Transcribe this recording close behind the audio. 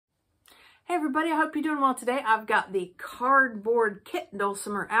Hey everybody, I hope you're doing well today. I've got the cardboard kit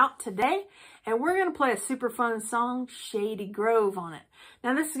Dulcimer out today, and we're going to play a super fun song, Shady Grove, on it.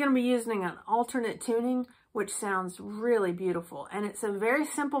 Now this is going to be using an alternate tuning, which sounds really beautiful, and it's a very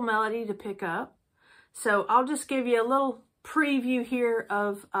simple melody to pick up. So I'll just give you a little preview here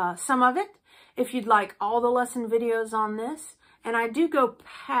of some of it, if you'd like all the lesson videos on this. And I do go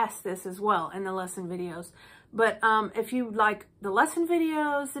past this as well in the lesson videos. But if you like the lesson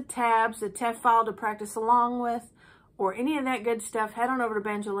videos, the tabs, the TEF file to practice along with, or any of that good stuff, head on over to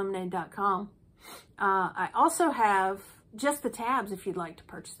banjolemonade.com. I also have just the tabs if you'd like to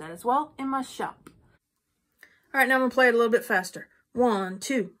purchase that as well in my shop. All right, now I'm going to play it a little bit faster. 1,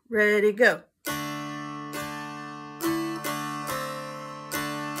 2, ready, go.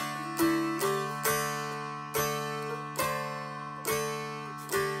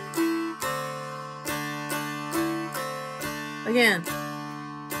 Again.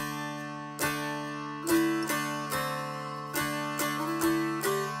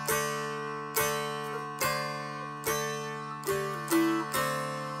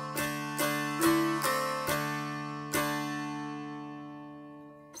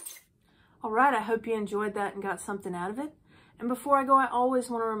 All right, I hope you enjoyed that and got something out of it. And before I go, I always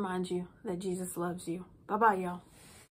want to remind you that Jesus loves you. Bye-bye, y'all.